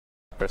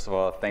First of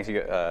all, thank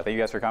you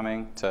guys for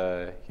coming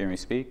to hear me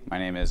speak. My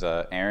name is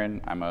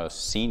Aaron. I'm a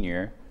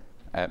senior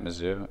at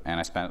Mizzou, and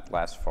I spent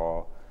last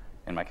fall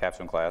in my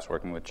capstone class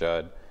working with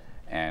Judd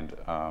and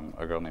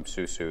a girl named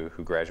Susu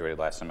who graduated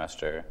last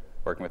semester,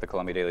 working with the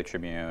Columbia Daily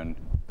Tribune,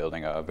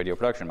 building a video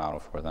production model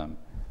for them.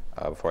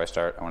 Before I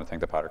start, I want to thank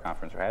the Potter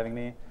Conference for having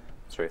me.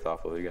 It's very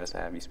thoughtful of you guys to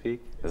have me speak.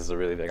 This is a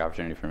really big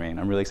opportunity for me, and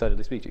I'm really excited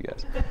to speak to you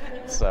guys.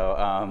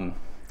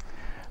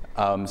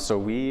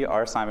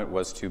 Our assignment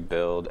was to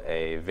build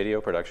a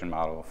video production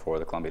model for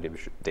the Columbia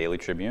Daily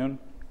Tribune.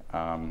 Me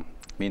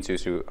and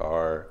Susu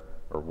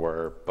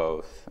were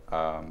both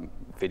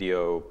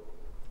video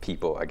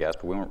people, I guess,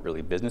 but we weren't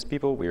really business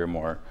people. We were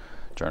more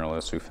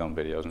journalists who filmed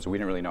videos, and so we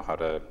didn't really know how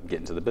to get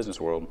into the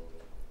business world.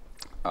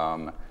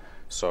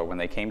 So when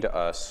they came to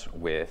us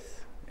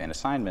with an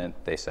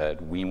assignment, they said,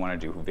 we want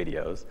to do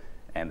videos,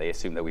 and they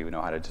assumed that we would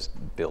know how to just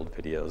build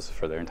videos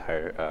for their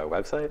entire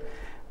website,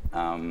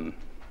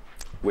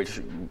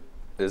 which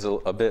is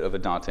a bit of a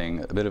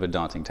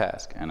daunting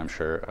task, and I'm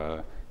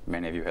sure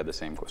many of you had the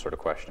same sort of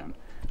question,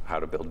 how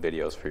to build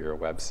videos for your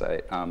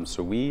website.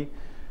 So we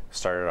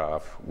started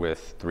off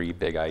with 3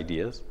 big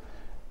ideas,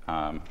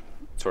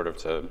 sort of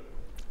to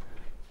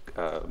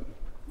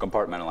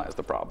compartmentalize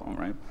the problem,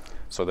 right?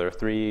 So there are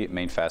 3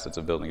 main facets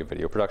of building a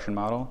video production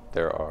model.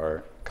 There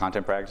are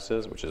content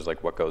practices, which is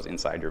like what goes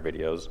inside your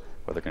videos,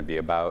 what they're going to be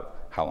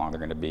about, how long they're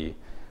going to be,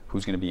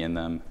 who's going to be in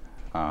them,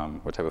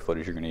 what type of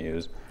footage you're going to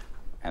use,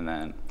 and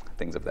then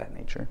things of that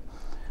nature.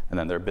 And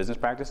then there are business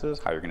practices,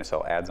 how you're going to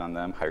sell ads on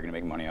them, how you're going to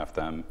make money off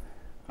them,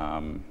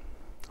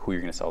 who you're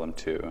going to sell them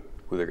to,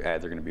 who their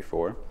ads are going to be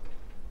for.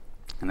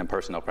 And then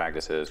personnel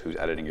practices, who's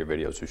editing your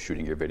videos, who's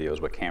shooting your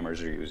videos, what cameras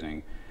you're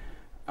using,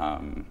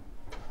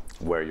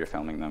 where you're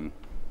filming them,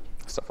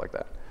 stuff like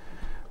that.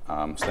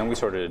 So then we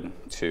started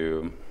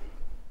to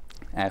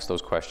ask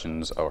those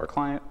questions of our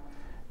client,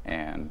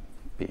 and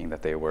being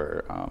that they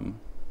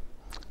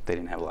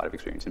didn't have a lot of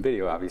experience in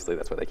video, obviously,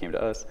 that's why they came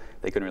to us.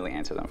 They couldn't really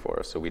answer them for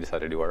us, so we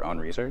decided to do our own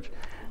research.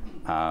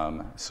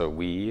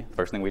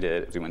 First thing we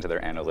did is we went to their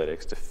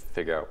analytics to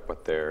figure out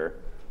what their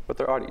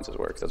audiences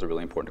were, because that's a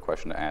really important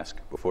question to ask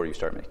before you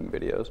start making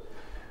videos.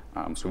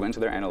 So we went to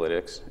their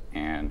analytics,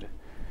 and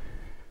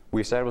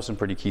we established some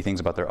pretty key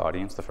things about their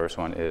audience. The first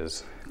one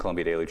is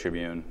Columbia Daily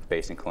Tribune,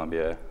 based in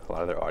Columbia. A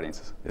lot of their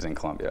audience is in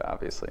Columbia,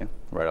 obviously.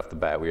 Right off the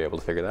bat, we were able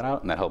to figure that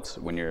out, and that helps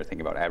when you're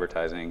thinking about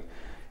advertising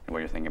and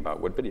when you're thinking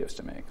about what videos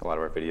to make. A lot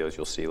of our videos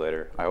you'll see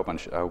later. I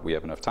hope we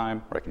have enough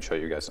time where I can show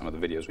you guys some of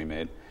the videos we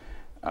made,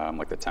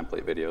 like the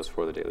template videos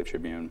for the Daily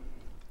Tribune.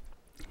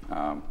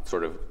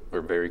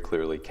 We're very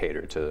clearly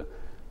catered to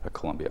a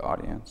Columbia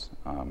audience,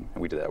 and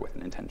we did that with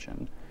an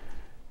intention.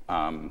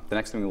 The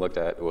next thing we looked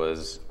at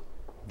was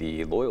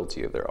the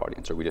loyalty of their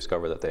audience, or we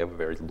discovered that they have a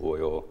very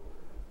loyal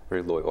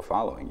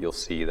following. You'll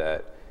see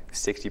that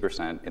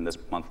 60% in this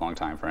month-long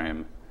time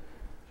frame,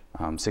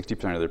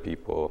 60% of their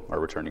people are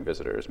returning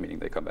visitors, meaning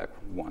they come back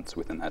once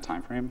within that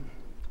time frame,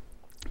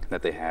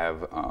 that they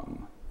have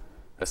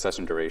a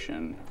session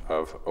duration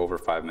of over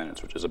 5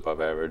 minutes, which is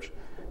above average.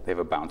 They have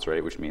a bounce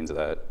rate, which means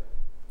that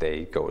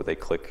they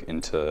click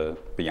into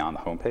beyond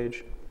the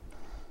homepage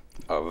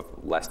of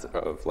less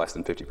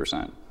than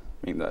 50%,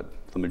 meaning that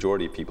the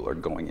majority of people are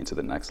going into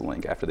the next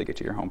link after they get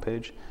to your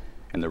homepage.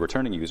 And the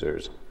returning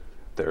users,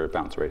 their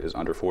bounce rate is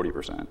under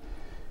 40%,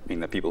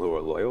 meaning that people who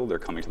are loyal, they're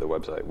coming to the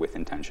website with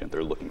intention.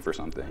 They're looking for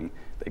something.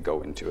 They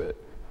go into it.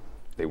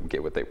 They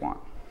get what they want,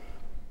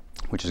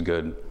 which is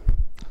good.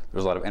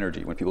 There's a lot of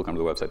energy. When people come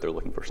to the website, they're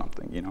looking for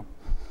something, you know?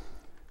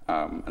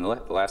 And the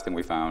last thing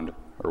we found,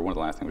 or one of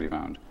the last things we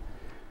found,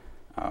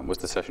 was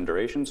the session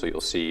duration. So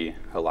you'll see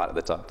a lot at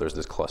the top, there's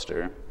this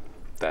cluster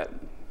that,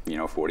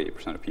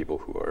 48% of people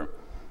who are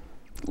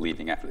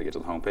leaving after they get to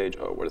the homepage,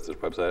 oh, what is this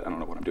website? I don't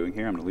know what I'm doing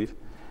here, I'm gonna leave.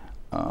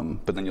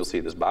 But then you'll see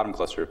this bottom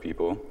cluster of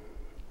people,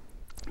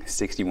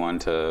 61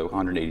 to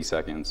 180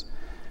 seconds.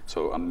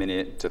 So a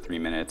minute to 3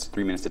 minutes,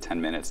 3 minutes to 10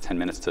 minutes, 10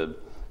 minutes to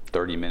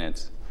 30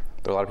 minutes.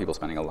 There are a lot of people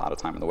spending a lot of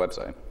time on the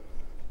website.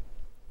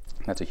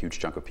 That's a huge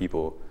chunk of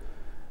people.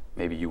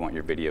 Maybe you want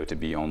your video to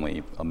be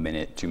only a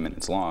minute, 2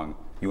 minutes long.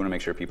 You want to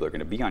make sure people are going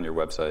to be on your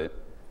website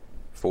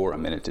for a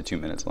minute to 2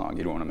 minutes long.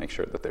 You don't want to make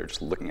sure that they're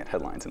just looking at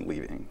headlines and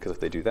leaving, because if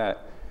they do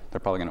that, they're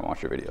probably going to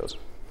watch your videos.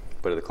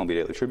 But at the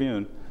Columbia Daily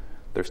Tribune,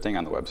 they're staying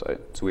on the website.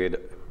 So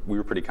we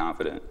were pretty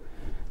confident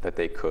that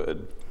they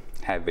could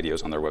have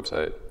videos on their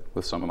website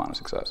with some amount of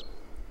success.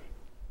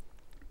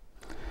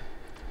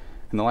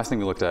 And the last thing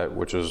we looked at,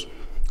 which was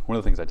one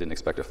of the things I didn't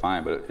expect to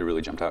find, but it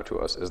really jumped out to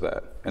us, is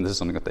that, and this is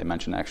something that they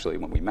mentioned actually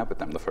when we met with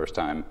them the first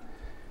time,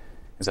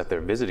 is that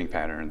their visiting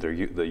pattern,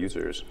 the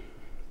users,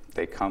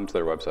 they come to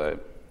their website.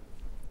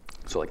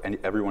 So like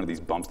every one of these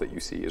bumps that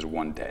you see is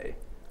one day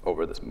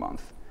over this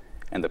month.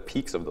 And the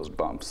peaks of those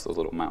bumps, those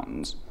little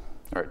mountains,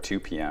 are at 2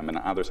 p.m. And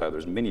on the other side,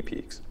 there's mini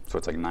peaks. So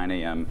it's like 9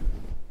 a.m.,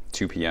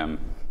 2 p.m.,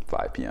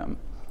 5 p.m.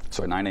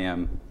 So at 9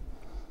 a.m.,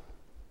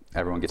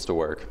 everyone gets to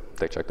work,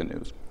 they check the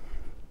news.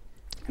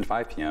 At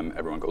 5 p.m.,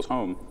 everyone goes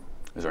home.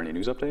 Is there any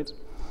news updates?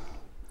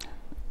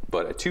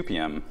 But at 2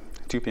 p.m.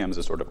 is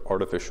a sort of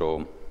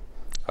artificial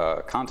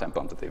content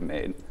bump that they've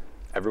made.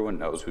 Everyone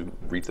knows, who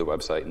reads the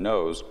website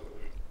knows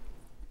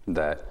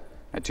that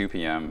at 2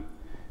 p.m.,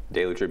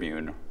 Daily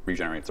Tribune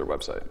regenerates their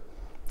website.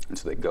 And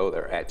so they go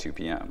there at 2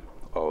 p.m.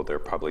 Oh, there are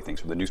probably things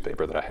from the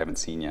newspaper that I haven't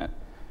seen yet,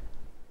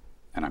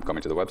 and I'm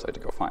coming to the website to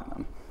go find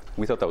them.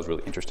 We thought that was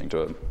really interesting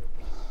to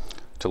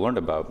learn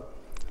about.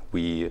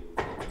 We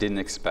didn't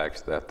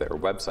expect that their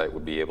website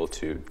would be able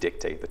to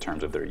dictate the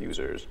terms of their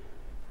users'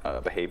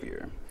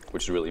 behavior,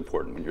 which is really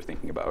important when you're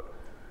thinking about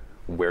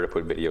where to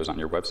put videos on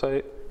your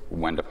website,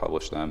 when to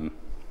publish them,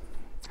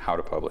 how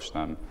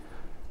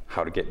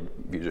to get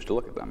users to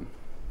look at them.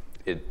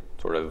 It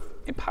sort of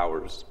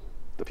empowers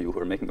the people who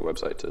are making the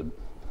website to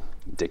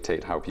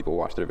dictate how people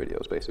watch their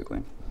videos,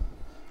 basically.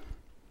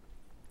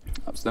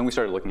 So then we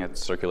started looking at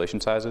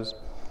circulation sizes.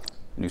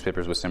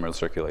 Newspapers with similar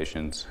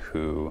circulations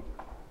who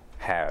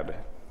had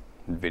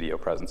video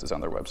presences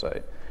on their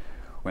website.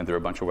 We went through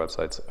a bunch of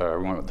websites,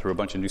 we went through a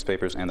bunch of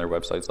newspapers and their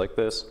websites like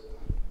this.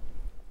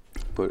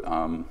 But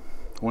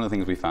one of the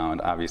things we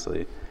found,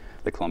 obviously,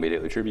 the Columbia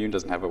Daily Tribune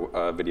doesn't have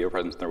a video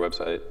presence on their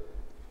website.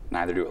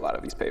 Neither do a lot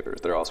of these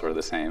papers. They're all sort of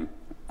the same.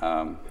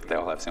 They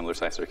all have similar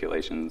size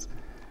circulations.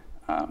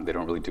 They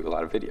don't really do a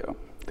lot of video.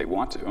 They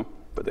want to,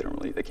 but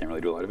they can't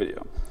really do a lot of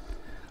video.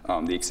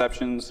 The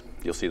exceptions,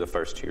 you'll see the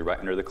first two right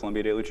under the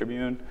Columbia Daily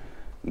Tribune.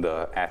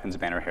 The Athens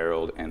Banner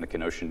Herald and the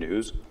Kenosha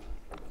News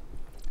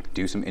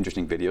do some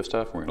interesting video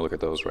stuff. We're gonna look at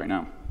those right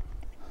now.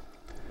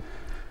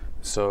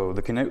 So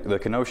the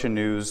Kenosha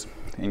News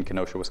in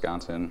Kenosha,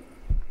 Wisconsin,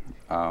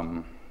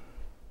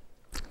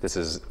 this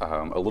is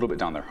a little bit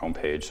down their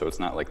homepage, so it's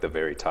not like the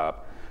very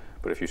top,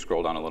 but if you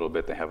scroll down a little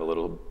bit, they have a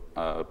little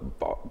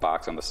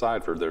box on the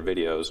side for their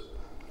videos.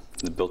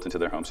 It's built into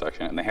their home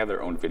section, and they have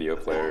their own video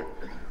player,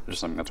 which is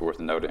something that's worth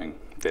noting.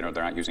 They're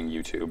not using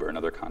YouTube or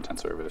another content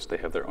service. They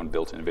have their own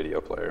built-in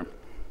video player.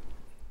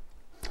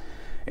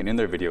 And in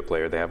their video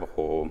player, they have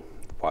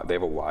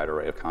a wide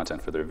array of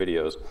content for their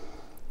videos.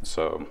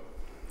 So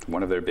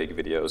one of their big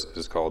videos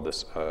is called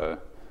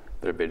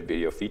their big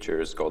video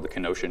feature is called the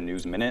Kenosha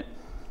News Minute.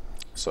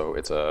 So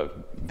it's a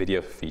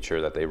video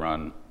feature that they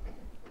run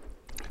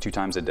 2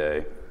 times a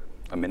day,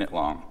 a minute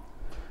long.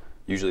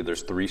 Usually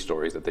there's 3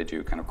 stories that they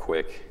do, kind of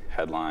quick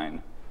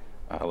headline,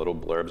 little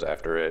blurbs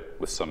after it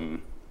with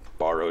some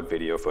borrowed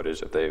video footage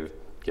that they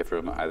get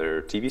from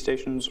either TV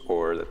stations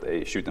or that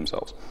they shoot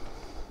themselves.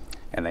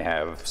 And they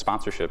have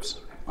sponsorships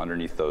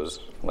underneath those,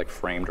 like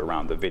framed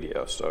around the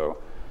video.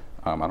 So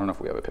I don't know if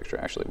we have a picture.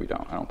 Actually, we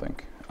don't, I don't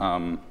think.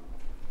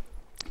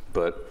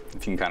 But if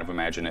you can kind of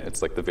imagine it,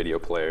 it's like the video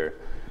player,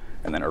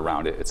 and then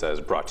around it, it says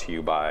brought to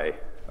you by,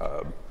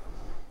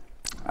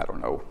 I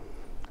don't know,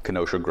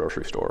 Kenosha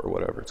grocery store or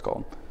whatever it's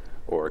called,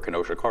 or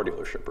Kenosha car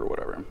dealership or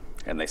whatever.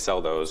 And they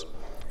sell those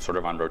sort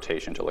of on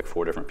rotation to like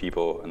 4 different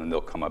people, and then they'll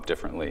come up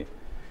differently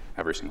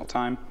every single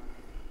time.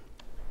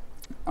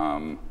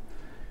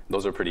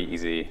 Those are pretty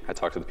easy. I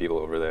talked to the people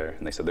over there,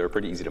 and they said they were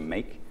pretty easy to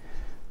make.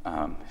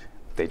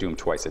 They do them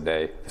twice a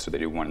day, so they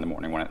do one in the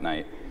morning, one at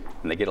night,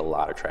 and they get a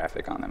lot of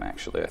traffic on them,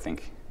 actually. I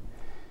think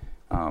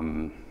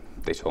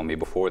they told me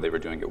before they were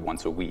doing it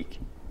once a week,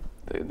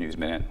 the News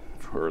Minute,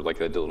 for like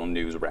a little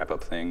news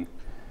wrap-up thing.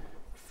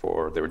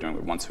 They were doing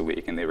it once a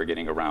week, and they were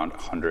getting around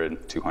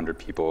 100, 200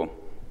 people,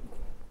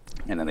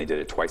 and then they did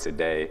it twice a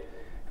day,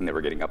 and they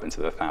were getting up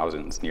into the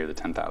thousands, near the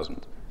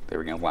 10,000. They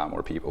were getting a lot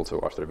more people to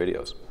watch their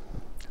videos,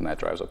 and that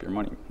drives up your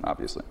money,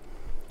 obviously.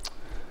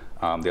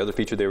 The other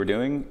feature they were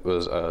doing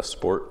was a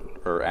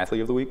sport or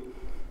athlete of the week,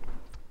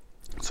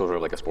 sort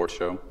of like a sports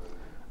show,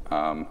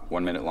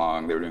 1 minute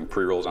long. They were doing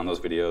pre-rolls on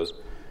those videos,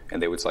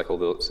 and they would cycle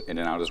those in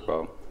and out as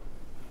well,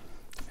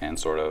 and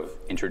sort of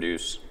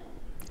introduce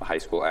a high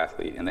school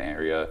athlete in the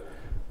area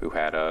who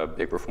had a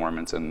big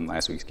performance in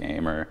last week's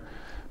game or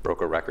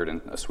broke a record in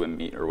a swim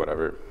meet or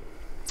whatever.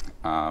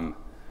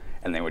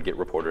 And they would get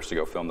reporters to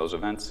go film those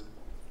events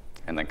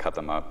and then cut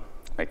them up,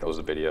 make those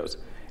videos.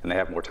 And they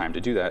have more time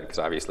to do that because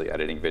obviously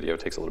editing video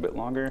takes a little bit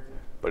longer,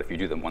 but if you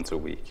do them once a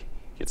week,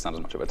 it's not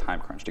as much of a time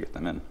crunch to get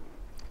them in.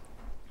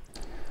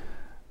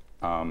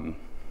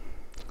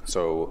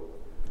 So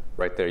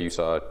right there you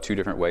saw 2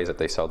 different ways that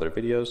they sell their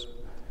videos.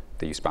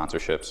 They use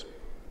sponsorships.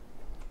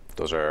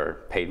 Those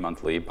are paid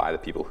monthly by the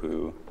people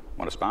who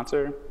want to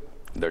sponsor.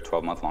 They're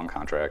 12-month long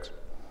contracts.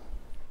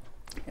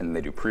 And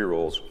they do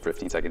pre-rolls,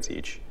 15 seconds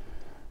each.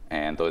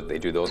 And they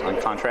do those on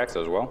contracts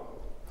as well.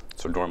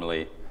 So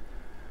normally,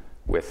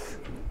 if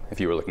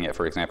you were looking at,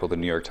 for example, the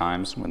New York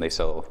Times, when they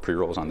sell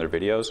pre-rolls on their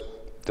videos,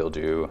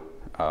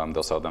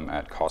 they'll sell them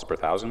at cost per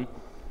 1,000.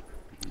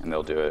 And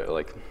they'll do it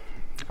like,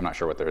 I'm not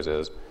sure what theirs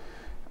is,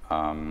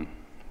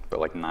 but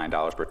like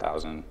 $9 per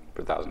 1,000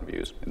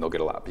 views. And they'll get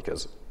a lot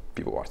because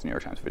people watch the New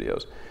York Times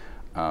videos.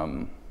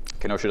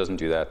 Kenosha doesn't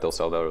do that. They'll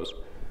sell those.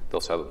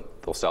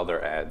 They'll sell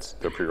their ads,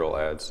 their pre-roll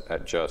ads,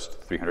 at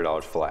just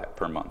 $300 flat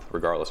per month,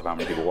 regardless of how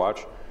many people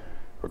watch,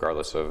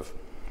 regardless of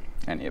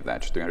any of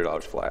that, just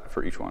 $300 flat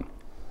for each one.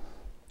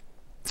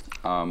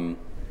 One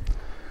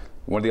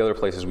of the other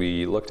places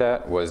we looked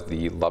at was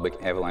the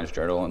Lubbock Avalanche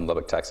Journal in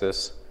Lubbock,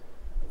 Texas.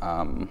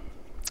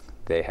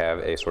 They have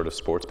a sort of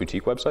sports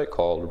boutique website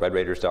called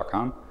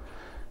redraiders.com,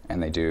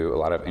 and they do a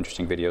lot of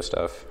interesting video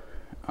stuff.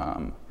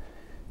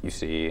 You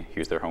see,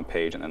 here's their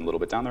homepage, and then a little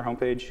bit down their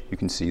homepage, you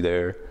can see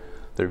their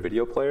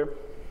video player.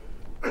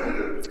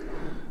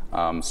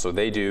 So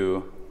they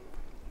do,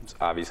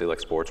 obviously, like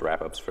sports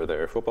wrap-ups for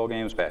their football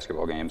games,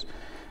 basketball games,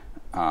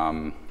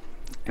 and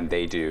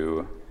they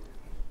do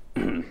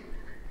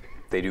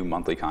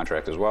monthly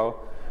contracts as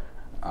well,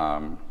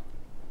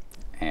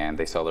 and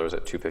they sell those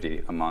at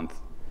 $250 a month.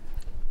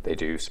 They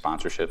do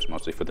sponsorships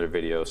mostly for their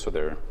videos, so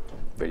their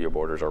video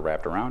borders are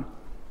wrapped around.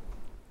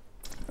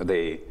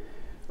 They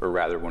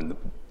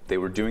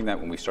were doing that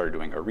when we started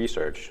doing our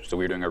research. So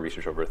we were doing our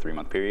research over a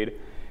 3-month period.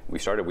 We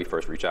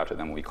first reached out to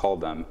them, we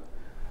called them,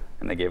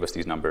 and they gave us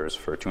these numbers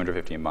for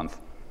 $250 a month.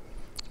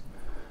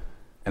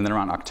 And then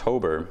around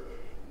October,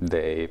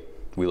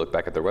 we looked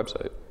back at their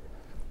website.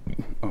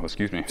 Oh,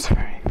 excuse me,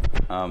 sorry.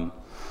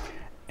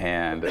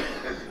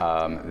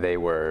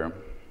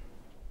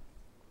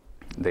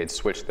 They had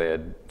switched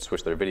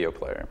their video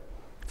player.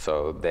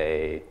 So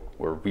they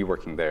were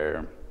reworking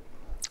their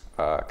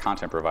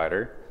content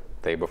provider.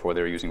 Before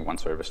they were using one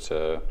service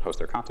to host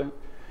their content,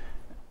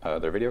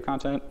 their video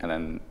content, and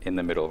then in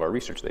the middle of our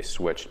research, they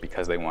switched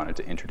because they wanted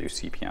to introduce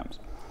CPMs.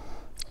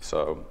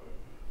 So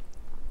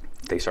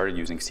they started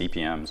using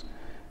CPMs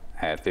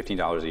at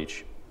 $15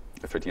 each,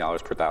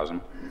 $15 per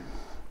thousand.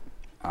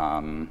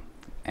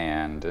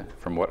 And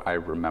from what I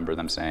remember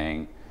them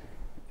saying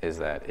is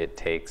that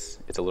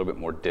it's a little bit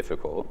more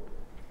difficult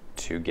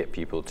to get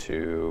people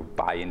to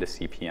buy into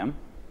CPM,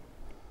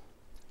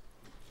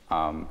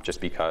 just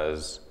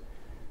because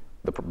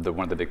one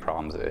of the big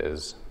problems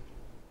is,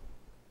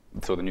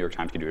 so the New York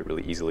Times can do it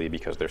really easily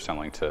because they're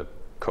selling to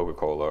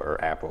Coca-Cola or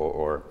Apple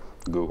or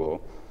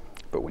Google,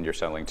 but when you're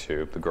selling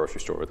to the grocery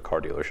store or the car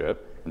dealership,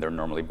 and they're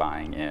normally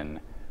buying in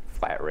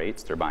flat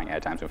rates, they're buying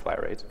ad times in flat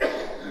rates.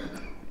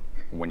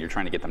 When you're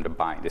trying to get them to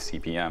buy into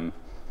CPM,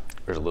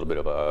 there's a little bit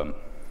of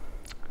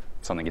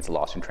something gets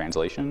lost in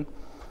translation.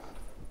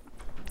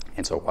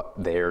 And so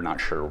they're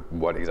not sure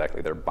what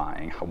exactly they're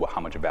buying,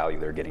 how much value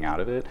they're getting out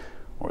of it.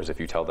 Whereas if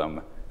you tell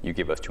them, you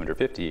give us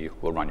 $250,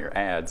 we'll run your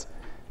ads,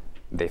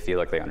 they feel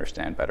like they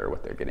understand better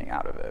what they're getting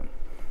out of it.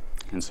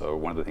 And so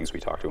one of the things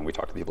we talked to when we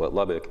talked to people at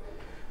Lubbock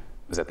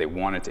was that they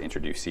wanted to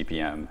introduce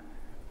CPM,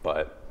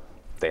 but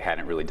they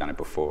hadn't really done it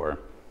before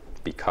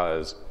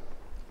because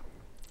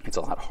it's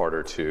a lot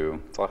harder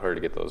to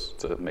get those,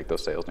 to make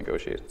those sales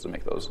negotiations, to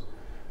make those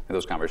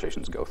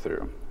conversations go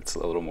through. It's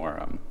a little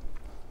more,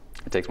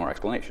 it takes more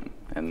explanation,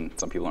 and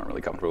some people aren't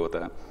really comfortable with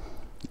that,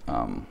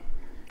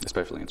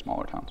 especially in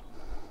smaller towns.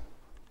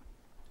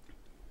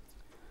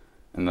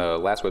 And the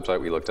last website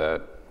we looked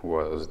at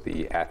was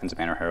the Athens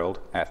Banner Herald,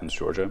 Athens,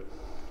 Georgia,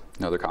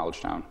 another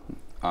college town.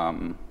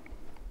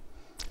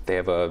 They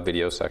have a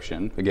video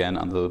section, again,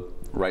 on the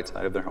right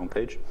side of their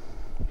homepage.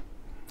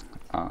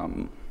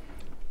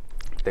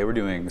 They were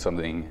doing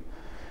something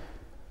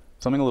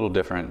a little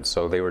different.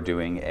 So they were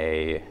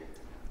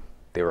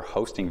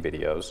hosting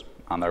videos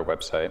on their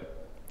website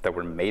that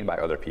were made by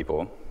other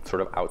people,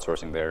 sort of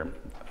outsourcing their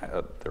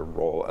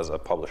role as a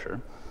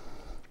publisher,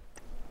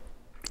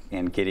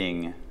 and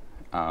getting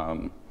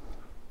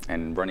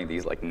and running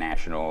these like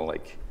national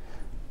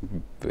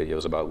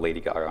videos about Lady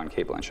Gaga and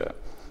Cate Blanchett,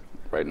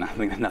 right?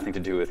 Nothing to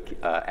do with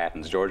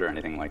Athens, Georgia, or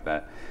anything like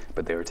that.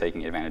 But they were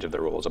taking advantage of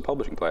their role as a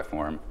publishing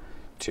platform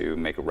to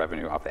make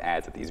revenue off the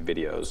ads that these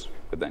videos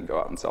would then go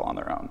out and sell on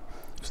their own.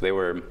 So they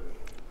were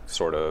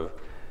sort of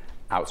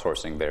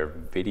outsourcing their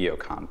video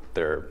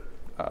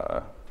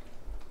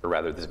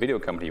this video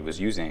company was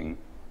using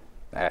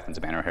the Athens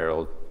Banner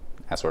Herald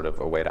as sort of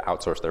a way to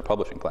outsource their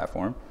publishing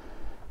platform,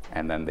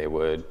 and then they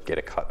would get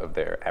a cut of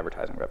their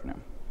advertising revenue.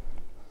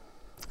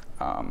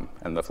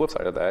 And the flip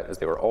side of that is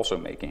they were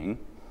making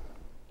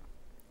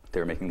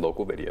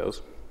local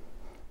videos,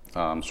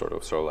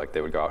 so like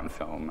they would go out and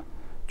film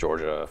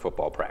Georgia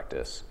football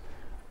practice,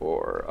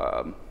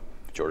 or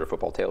Georgia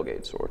football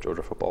tailgates, or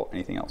Georgia football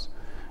anything else,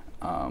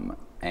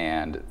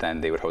 and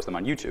then they would host them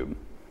on YouTube.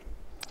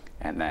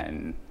 And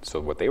then, so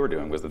what they were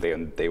doing was that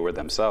they were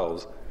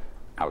themselves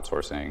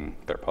outsourcing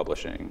their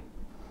publishing.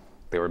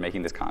 They were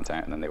making this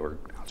content, and then they were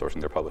outsourcing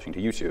their publishing to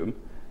YouTube.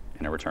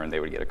 And in return, they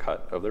would get a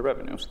cut of their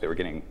revenue. So they were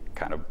getting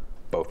kind of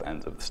both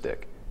ends of the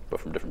stick, but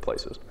from different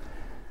places.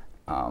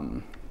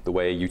 The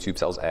way YouTube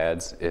sells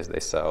ads is they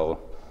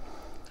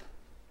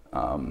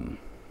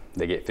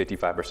get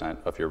 55%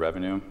 of your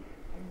revenue.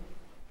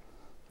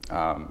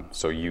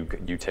 So you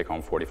take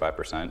home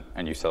 45%,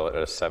 and you sell it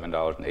at a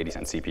 $7.80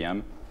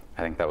 CPM.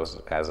 I think that was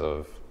as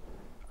of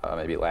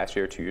maybe last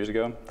year, 2 years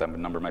ago. That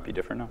number might be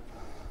different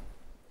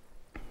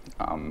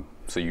now.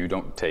 So you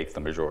don't take the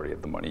majority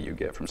of the money you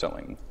get from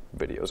selling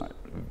videos,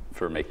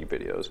 for making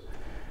videos.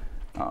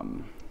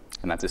 And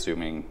that's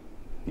assuming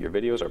your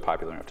videos are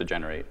popular enough to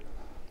generate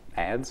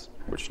ads,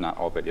 which not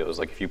all videos,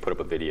 like if you put up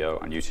a video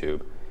on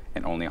YouTube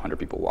and only 100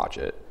 people watch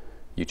it,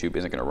 YouTube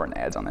isn't going to run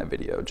ads on that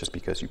video just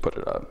because you put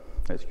it up.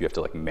 You have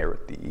to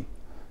merit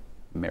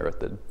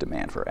the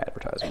demand for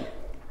advertising.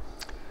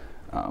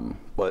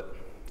 But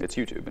it's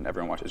YouTube, and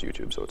everyone watches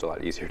YouTube, so it's a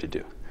lot easier to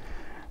do.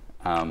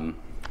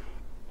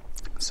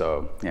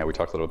 So yeah, we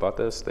talked a little about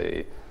this.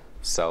 They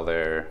sell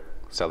their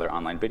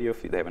online video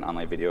feed. They have an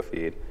online video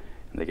feed,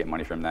 and they get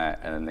money from that,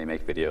 and then they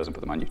make videos and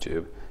put them on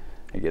YouTube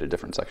and get a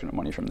different section of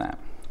money from that.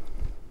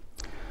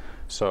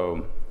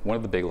 So one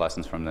of the big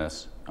lessons from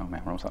this, oh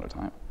man, we're almost out of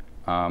time.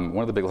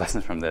 One of the big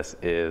lessons from this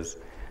is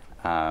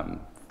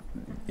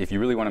if you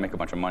really want to make a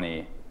bunch of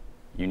money,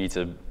 you need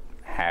to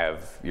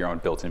have your own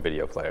built-in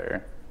video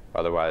player.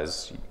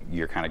 Otherwise,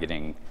 you're kind of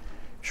getting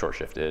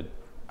short-shifted.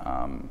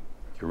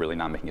 You're really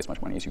not making as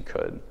much money as you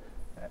could,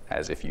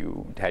 as if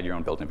you had your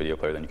own built-in video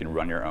player. Then you can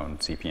run your own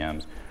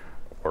CPMs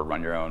or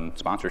run your own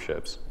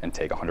sponsorships and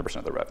take 100%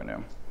 of the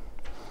revenue.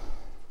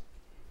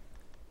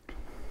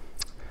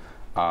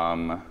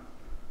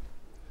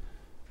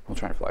 We'll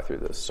try to fly through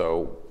this.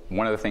 So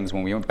one of the things,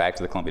 when we went back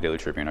to the Columbia Daily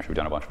Tribune, after we've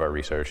done a bunch of our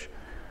research,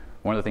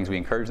 one of the things we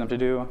encouraged them to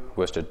do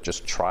was to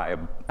just try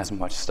as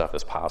much stuff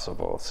as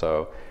possible.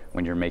 So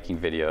when you're making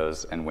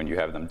videos and when you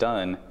have them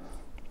done,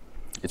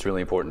 it's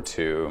really important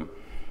to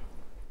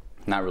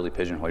not really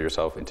pigeonhole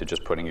yourself into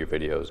just putting your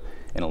videos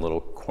in a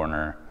little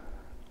corner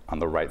on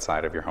the right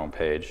side of your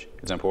homepage.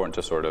 It's important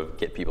to sort of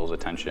get people's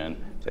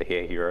attention, say,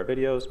 hey, here are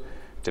videos,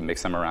 to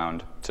mix them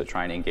around, to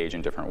try and engage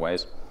in different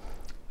ways,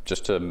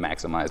 just to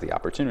maximize the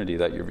opportunity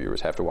that your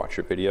viewers have to watch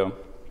your video.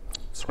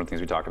 So one of the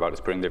things we talked about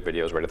is putting their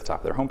videos right at the top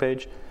of their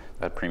homepage,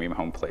 that premium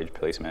homepage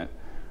placement,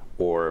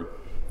 or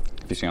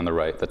if you see on the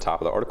right, the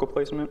top of the article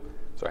placement.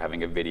 So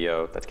having a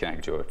video that's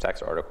connected to a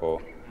text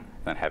article,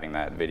 then having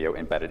that video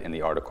embedded in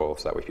the article,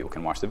 so that way people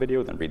can watch the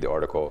video, then read the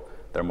article.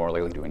 They're more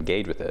likely to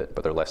engage with it,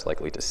 but they're less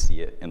likely to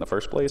see it in the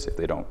first place if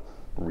they don't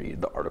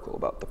read the article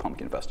about the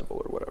pumpkin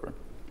festival or whatever.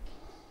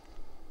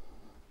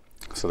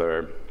 So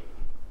there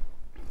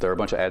are a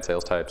bunch of ad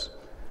sales types,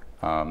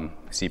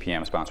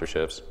 CPM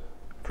sponsorships,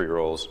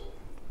 pre-rolls,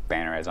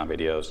 banner ads on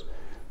videos,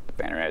 the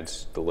banner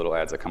ads, the little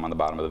ads that come on the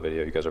bottom of the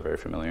video, you guys are very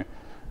familiar.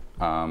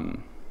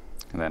 And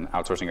then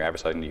outsourcing your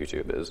advertising to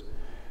YouTube is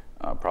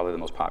probably the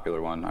most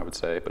popular one, I would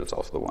say, but it's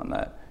also the one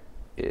that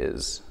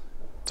it's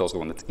also the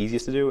one that's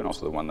easiest to do and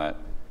also the one that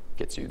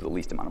gets you the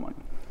least amount of money.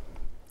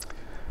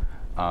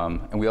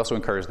 And we also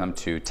encourage them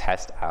to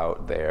test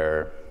out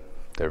their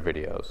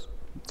videos,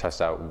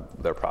 test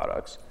out their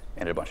products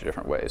in a bunch of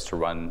different ways, to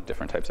run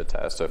different types of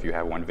tests. So if you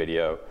have one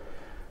video,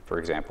 for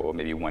example,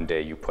 maybe one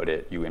day you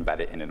embed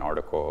it in an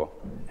article,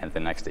 and the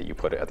next day you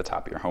put it at the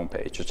top of your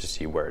homepage just to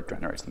see where it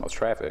generates the most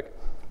traffic.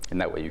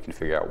 And that way you can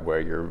figure out where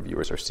your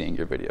viewers are seeing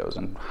your videos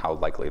and how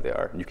likely they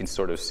are. And you can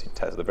sort of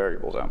test the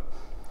variables out.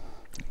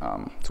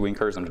 So we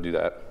encourage them to do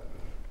that.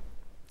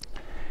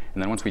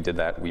 And then once we did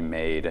that, we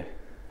made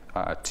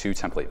 2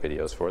 template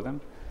videos for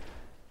them.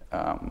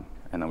 And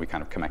then we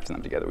kind of connected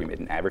them together. We made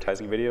an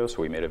advertising video.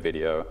 So we made a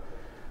video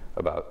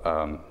about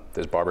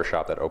this barber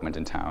shop that opened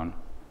in town.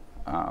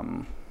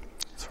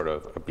 Sort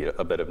of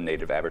a bit of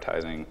native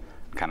advertising,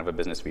 kind of a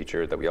business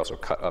feature that we also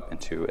cut up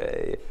into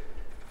a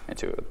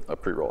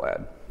pre-roll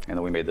ad. And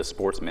then we made the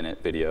Sports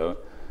Minute video,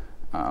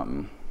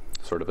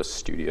 sort of a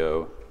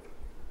studio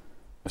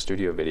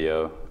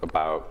video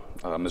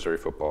about Missouri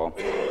football.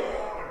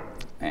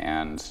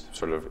 And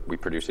sort of we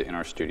produced it in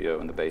our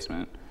studio in the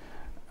basement.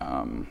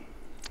 And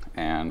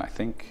I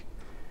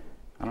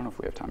don't know if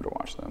we have time to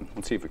watch them.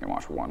 Let's see if we can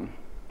watch one.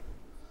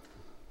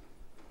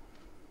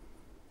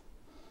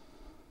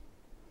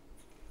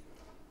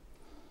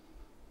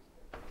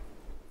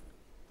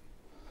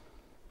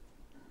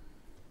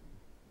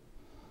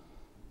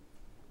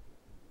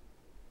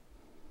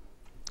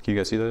 Can you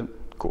guys see that?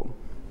 Cool.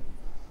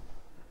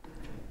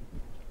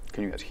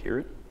 Can you guys hear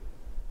it?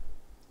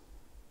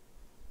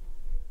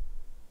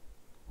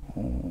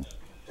 Oh.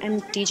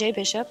 I'm DJ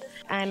Bishop.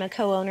 I'm a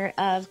co-owner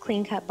of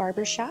Clean Cut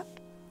Barbershop.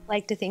 I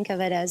like to think of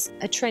it as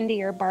a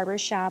trendier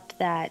barbershop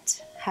that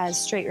has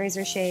straight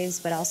razor shaves,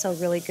 but also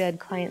really good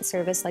client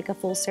service, like a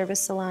full-service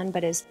salon,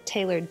 but is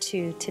tailored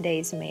to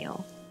today's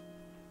male.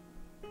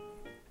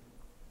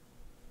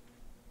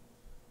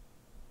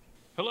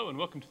 Hello and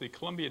welcome to the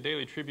Columbia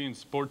Daily Tribune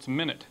Sports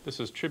Minute. This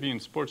is Tribune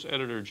Sports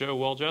Editor Joe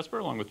Waljasper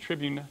along with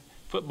Tribune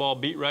football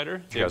beat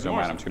writer You guys don't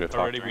mind, I'm just going to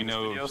talk Already during we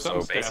know this video.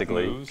 some So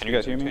basically, moves. can you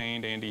guys hear me? He's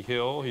retained Andy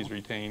Hill. He's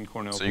retained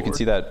Cornell So you can Ford.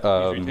 see that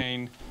He's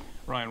retained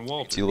Ryan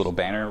Walters. see the little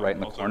banner right in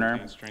the Also corner?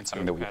 retained strength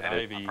Something that we coach Pat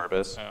added on Ivey.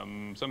 purpose.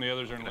 Some of the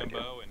others are in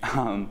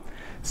limbo.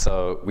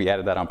 So we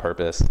added that on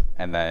purpose,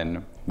 and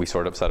then we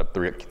sort of set up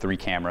three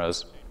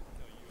cameras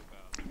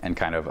and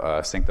kind of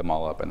synced them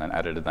all up and then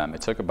edited them.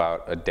 It took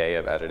about a day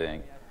of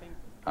editing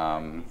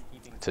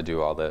to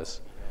do all this,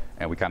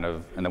 and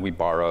then we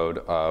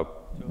borrowed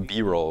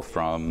B-roll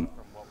from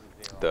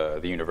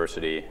the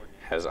university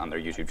has on their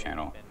YouTube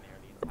channel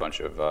a bunch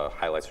of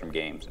highlights from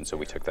games, and so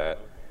we took that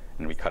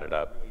and we cut it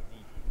up.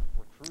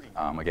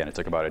 Again, it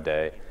took about a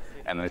day,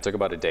 and then it took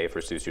about a day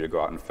for Susie to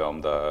go out and film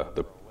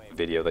the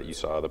video that you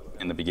saw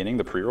in the beginning,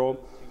 the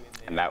pre-roll,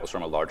 and that was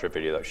from a larger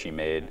video that she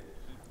made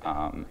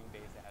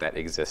that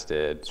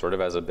existed sort of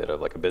as a bit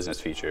of like a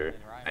business feature.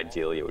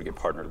 Ideally, it would get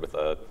partnered with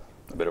a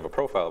bit of a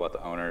profile about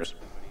the owners,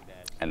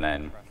 and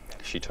then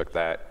she took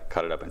that,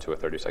 cut it up into a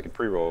 30-second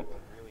pre-roll,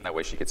 and that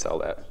way she could sell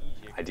that.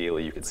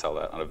 Ideally, you could sell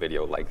that on a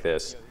video like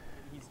this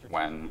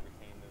when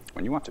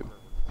you want to.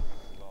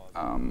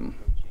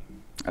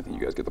 I think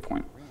you guys get the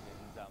point.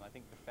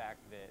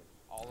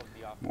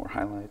 More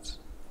highlights.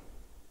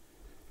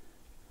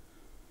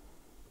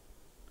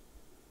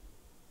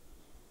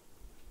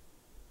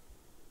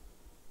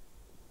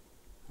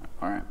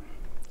 All right.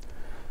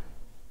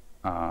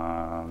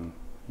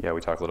 Yeah,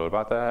 we talked a little bit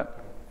about that.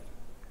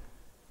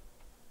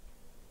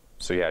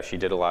 So yeah, she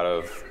did a lot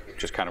of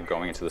just kind of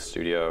going into the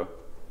studio,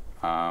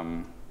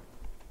 going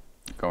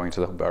to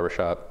the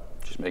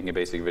barbershop, just making a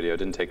basic video.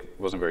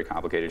 Wasn't very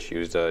complicated. She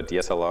used a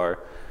DSLR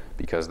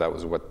because that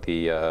was what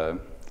the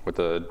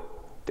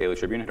Daily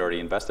Tribune had already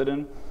invested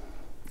in.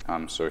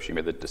 So she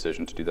made the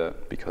decision to do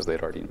that because they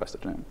had already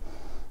invested in it.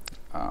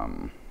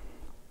 And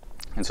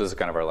so this is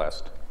kind of our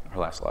last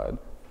slide.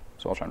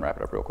 So I'll try and wrap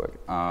it up real quick.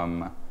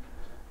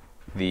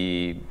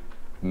 The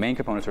main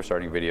components for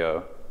starting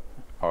video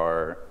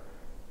are,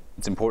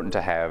 it's important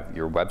to have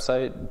your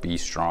website be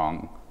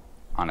strong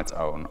on its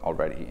own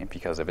already,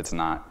 because if it's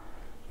not,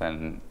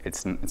 then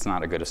it's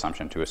not a good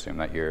assumption to assume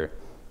that your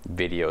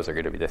videos are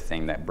going to be the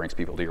thing that brings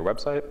people to your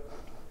website.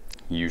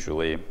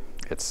 Usually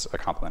it's a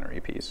complementary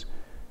piece.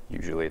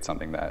 Usually it's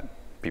something that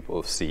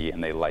people see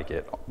and they like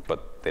it,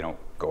 but they don't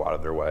go out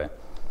of their way.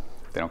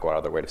 They don't go out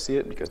of their way to see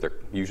it because they're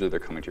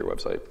coming to your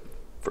website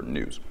for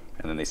news,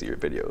 and then they see your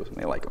videos and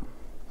they like them.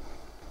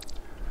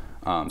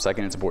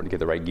 Second, it's important to get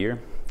the right gear.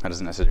 That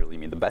doesn't necessarily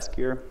mean the best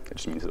gear. It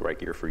just means the right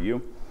gear for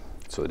you.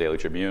 So the Daily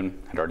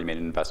Tribune had already made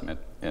an investment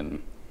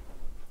in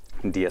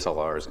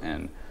DSLRs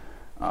and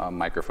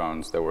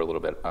microphones that were a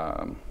little bit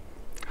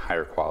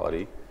higher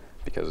quality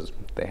because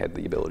they had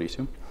the ability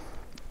to.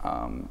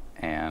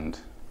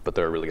 But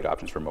there are really good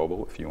options for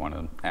mobile if you want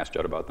to ask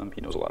Judd about them.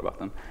 He knows a lot about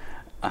them.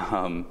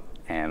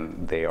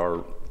 And they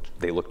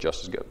look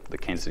just as good. The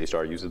Kansas City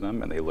Star uses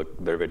them, and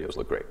their videos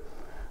look great.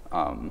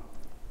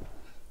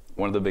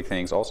 One of the big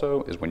things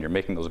also is when you're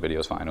making those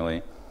videos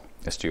finally,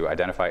 is to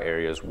identify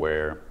areas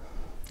where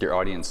your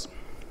audience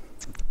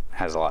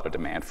has a lot of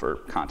demand for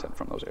content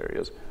from those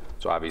areas.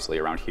 So obviously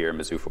around here,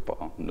 Mizzou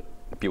football,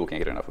 people can't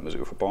get enough of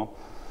Mizzou football.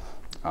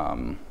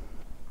 One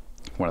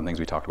of the things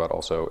we talked about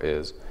also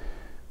is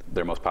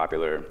their most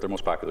popular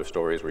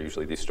stories were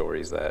usually these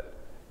stories that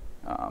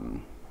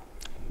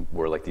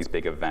were like these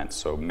big events,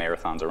 so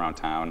marathons around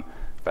town,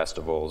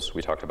 festivals.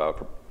 We talked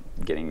about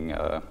getting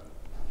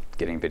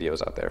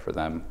videos out there for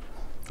them.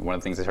 One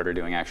of the things they started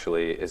doing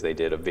actually is they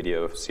did a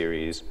video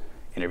series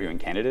interviewing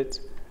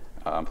candidates,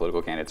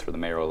 political candidates for the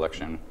mayoral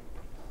election,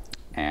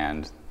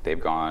 and they've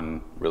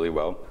gone really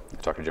well. I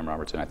talked to Jim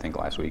Robertson, I think,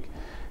 last week,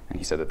 and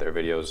he said that their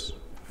videos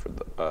for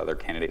their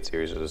candidate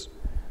series is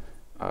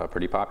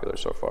pretty popular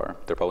so far.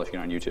 They're publishing it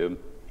on YouTube,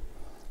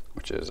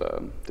 which is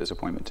a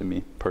disappointment to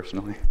me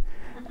personally.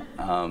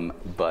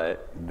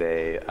 But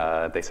they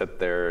said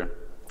they're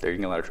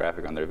getting a lot of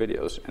traffic on their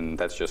videos, and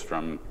that's just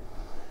from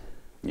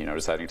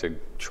deciding to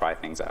try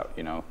things out.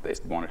 They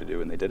wanted to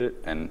do and they did it,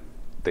 and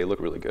they look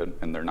really good,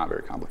 and they're not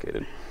very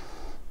complicated.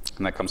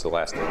 And that comes to the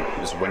last thing,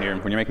 is when you're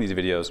making these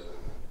videos,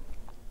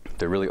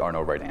 there really are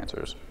no right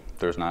answers.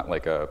 There's not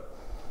like the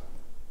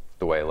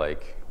way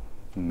like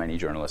many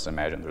journalists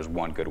imagine there's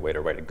one good way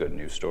to write a good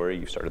news story.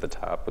 You start at the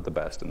top with the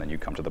best, and then you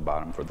come to the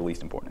bottom for the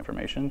least important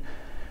information.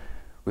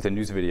 With a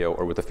news video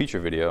or with a feature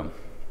video,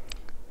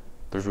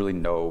 there's really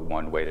no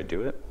one way to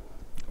do it.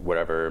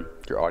 Whatever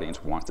your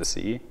audience wants to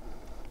see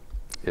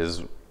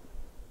is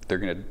they're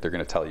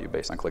gonna tell you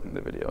based on clicking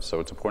the video. So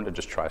it's important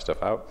to just try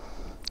stuff out,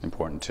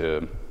 important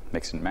to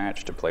mix and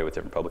match, to play with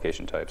different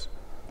publication types,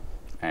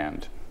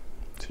 and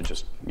to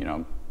just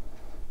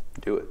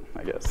do it,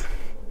 I guess.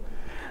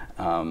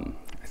 I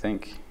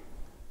think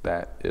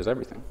that is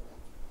everything.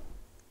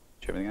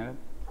 Do you have anything to add?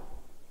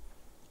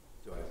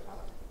 Do I have time?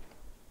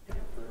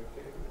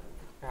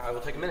 I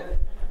will take a minute.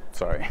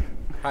 Sorry.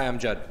 Hi, I'm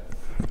Judd.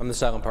 I'm the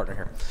silent partner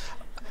here.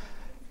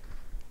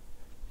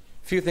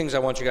 A few things I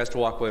want you guys to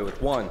walk away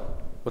with. One,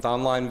 with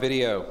online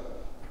video,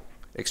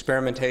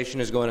 experimentation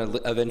is going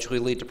to eventually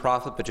lead to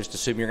profit, but just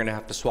assume you're going to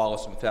have to swallow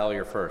some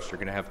failure first. You're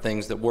going to have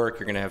things that work.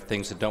 You're going to have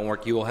things that don't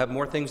work. You will have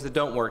more things that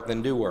don't work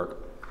than do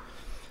work.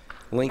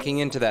 Linking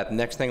into that, the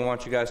next thing I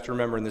want you guys to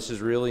remember, and this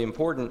is really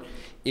important,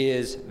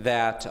 is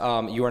that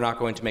you are not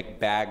going to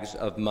make bags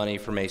of money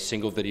from a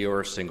single video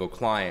or a single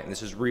client. And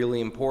this is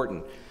really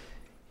important.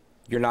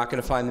 You're not going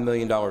to find the $1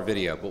 million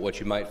video, but what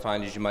you might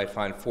find is you might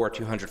find four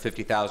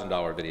 $250,000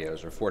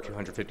 videos or four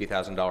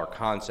 $250,000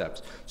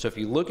 concepts. So if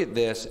you look at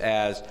this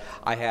as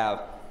I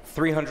have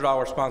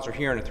 $300 sponsor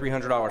here and a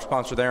 $300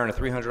 sponsor there and a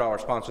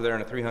 $300 sponsor there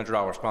and a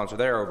 $300 sponsor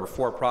there over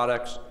 4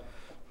 products,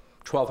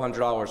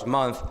 $1,200 a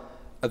month,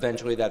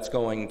 eventually that's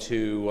going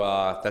to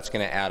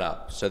add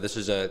up. So this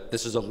is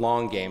a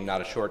long game, not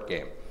a short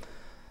game.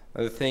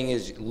 The thing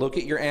is, look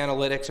at your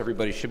analytics.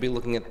 Everybody should be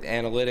looking at the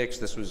analytics.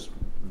 This was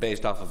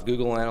based off of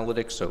Google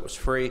Analytics, so it was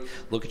free.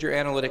 Look at your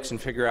analytics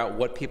and figure out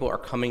what people are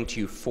coming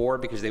to you for,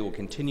 because they will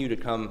continue to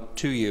come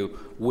to you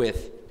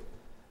with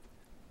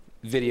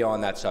video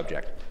on that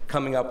subject.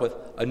 Coming up with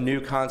a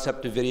new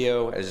concept of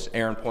video, as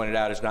Aaron pointed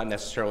out, is not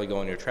necessarily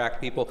going to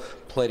attract people.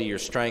 Play to your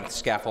strength,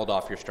 scaffold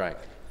off your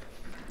strength.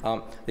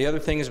 The other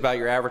thing is about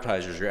your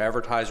advertisers. Your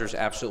advertisers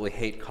absolutely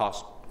hate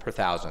cost per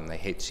thousand. They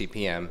hate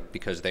CPM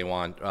because they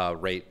want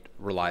rate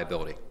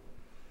reliability.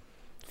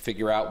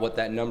 Figure out what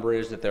that number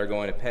is that they're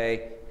going to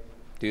pay.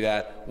 Do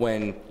that.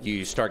 When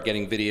you start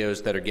getting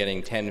videos that are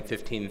getting 10,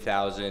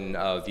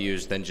 15,000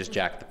 views, then just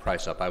jack the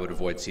price up. I would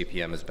avoid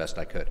CPM as best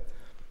I could.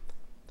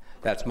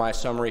 That's my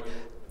summary.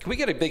 Can we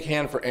get a big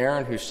hand for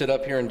Aaron, who stood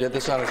up here and did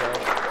this on his own?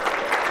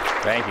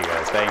 Thank you,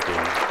 guys. Thank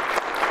you.